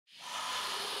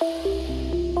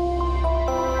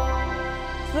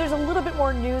there's a little bit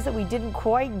more news that we didn't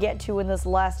quite get to in this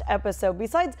last episode.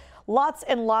 Besides lots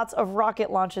and lots of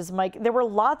rocket launches, Mike, there were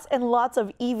lots and lots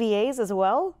of EVAs as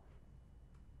well?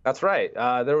 That's right.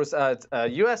 There was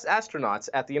U.S. astronauts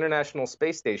at the International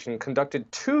Space Station conducted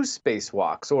 2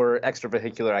 spacewalks, or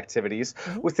extravehicular activities,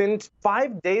 within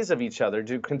 5 days of each other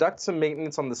to conduct some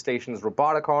maintenance on the station's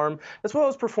robotic arm, as well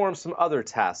as perform some other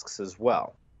tasks as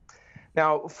well.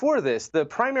 Now, for this, the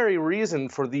primary reason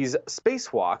for these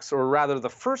spacewalks, or rather the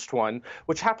first one,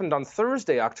 which happened on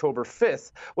Thursday, October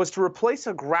 5th, was to replace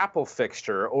a grapple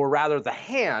fixture, or rather the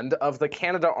hand, of the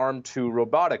Canadarm2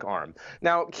 robotic arm.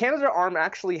 Now, Canadarm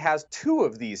actually has 2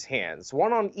 of these hands,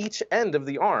 one on each end of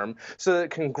the arm, so that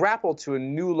it can grapple to a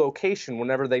new location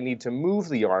whenever they need to move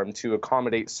the arm to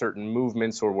accommodate certain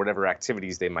movements or whatever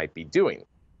activities they might be doing.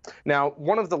 Now,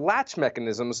 one of the latch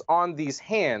mechanisms on these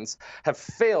hands have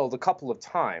failed a couple of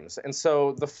times, and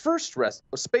so the first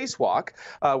spacewalk,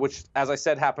 which, as I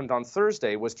said, happened on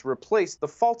Thursday, was to replace the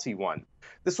faulty one.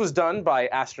 This was done by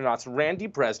astronauts Randy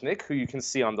Bresnik, who you can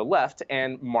see on the left,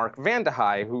 and Mark Vande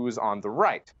Hei, who is on the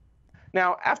right.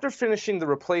 Now, after finishing the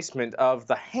replacement of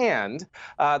the hand,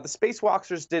 the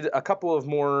spacewalkers did a couple of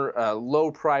more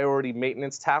low-priority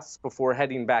maintenance tasks before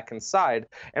heading back inside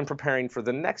and preparing for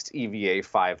the next EVA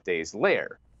 5 days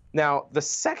later. Now, the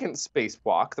second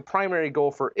spacewalk, the primary goal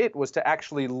for it was to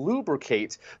actually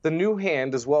lubricate the new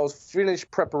hand as well as finish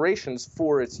preparations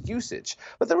for its usage.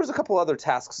 But there was a couple other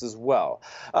tasks as well.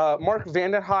 Mark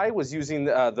Vande Hei was using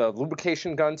the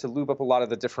lubrication gun to lube up a lot of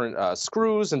the different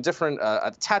screws and different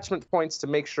attachment points to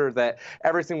make sure that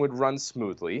everything would run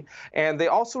smoothly. And they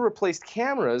also replaced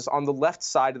cameras on the left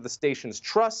side of the station's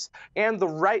truss and the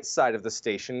right side of the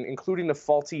station, including a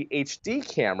faulty HD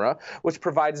camera, which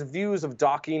provides views of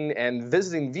docking and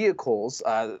visiting vehicles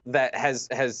that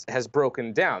has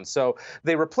broken down. So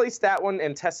they replaced that one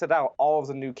and tested out all of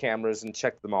the new cameras and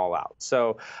checked them all out.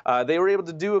 So they were able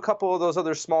to do a couple of those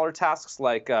other smaller tasks,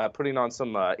 like putting on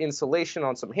some insulation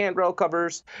on some handrail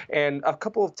covers, and a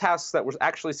couple of tasks that were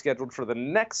actually scheduled for the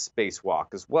next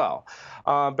spacewalk as well.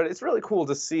 But it's really cool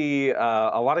to see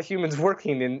a lot of humans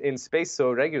working in space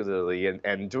so regularly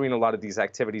and doing a lot of these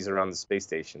activities around the space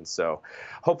station. So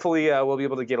hopefully we'll be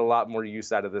able to get a lot more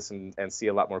use out of this and see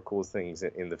a lot more cool things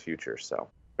in the future. So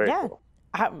very cool.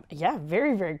 Yeah,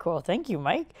 very, very cool. Thank you,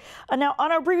 Mike. Now,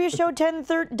 on our previous show,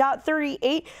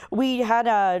 10.38, we had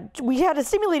a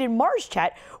simulated Mars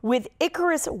chat with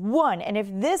Icarus 1. And if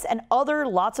this and other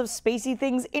lots of spacey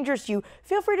things interest you,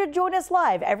 feel free to join us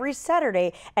live every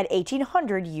Saturday at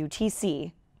 1800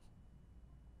 UTC.